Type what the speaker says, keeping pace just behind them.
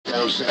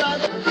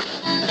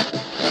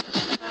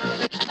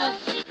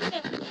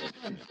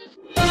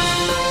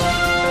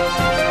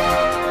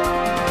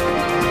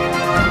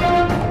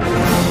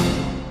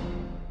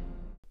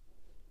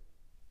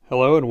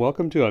Hello and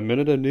welcome to a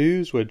Minute of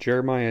News with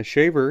Jeremiah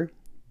Shaver.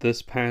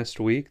 This past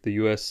week, the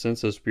U.S.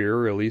 Census Bureau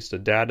released a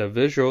data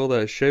visual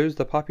that shows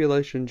the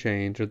population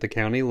change at the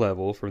county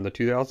level from the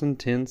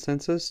 2010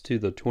 census to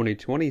the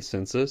 2020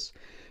 census.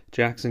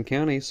 Jackson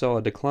County saw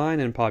a decline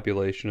in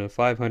population of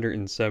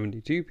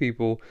 572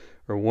 people,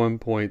 or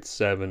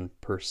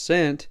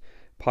 1.7%.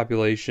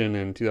 Population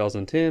in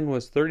 2010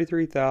 was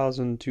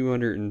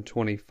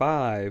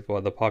 33,225,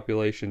 while the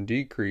population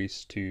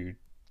decreased to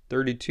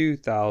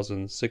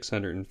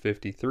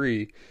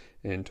 32,653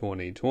 in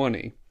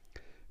 2020.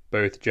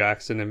 Both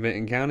Jackson and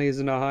Vinton counties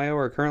in Ohio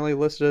are currently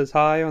listed as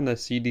high on the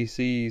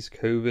CDC's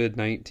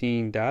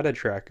COVID-19 data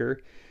tracker.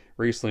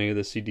 Recently,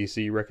 the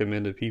CDC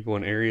recommended people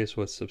in areas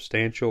with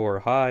substantial or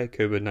high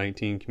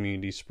COVID-19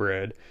 community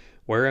spread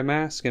wear a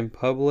mask in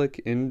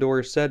public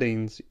indoor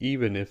settings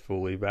even if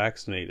fully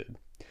vaccinated.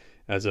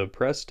 As of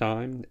press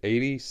time,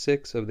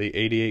 86 of the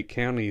 88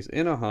 counties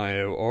in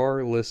Ohio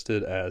are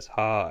listed as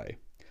high.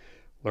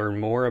 Learn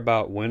more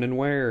about when and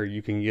where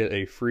you can get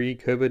a free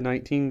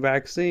COVID-19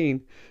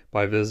 vaccine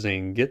by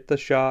visiting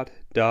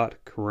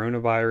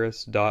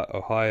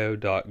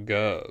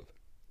gettheshot.coronavirus.ohio.gov.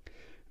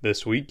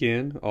 This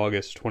weekend,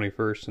 August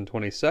 21st and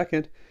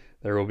 22nd,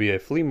 there will be a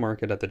flea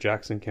market at the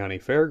Jackson County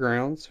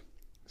Fairgrounds.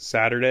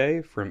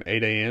 Saturday from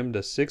 8 a.m.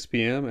 to 6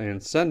 p.m.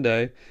 and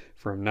Sunday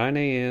from 9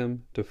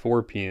 a.m. to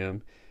 4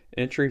 p.m.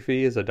 Entry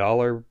fee is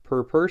 $1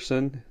 per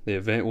person. The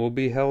event will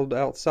be held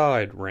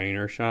outside, rain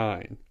or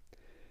shine.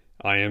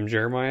 I am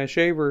Jeremiah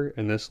Shaver,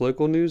 and this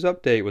local news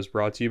update was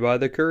brought to you by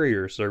the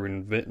Courier,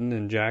 serving Vinton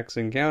and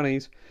Jackson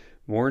counties.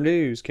 More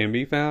news can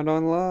be found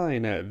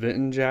online at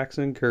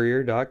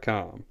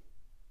vintonjacksoncourier.com.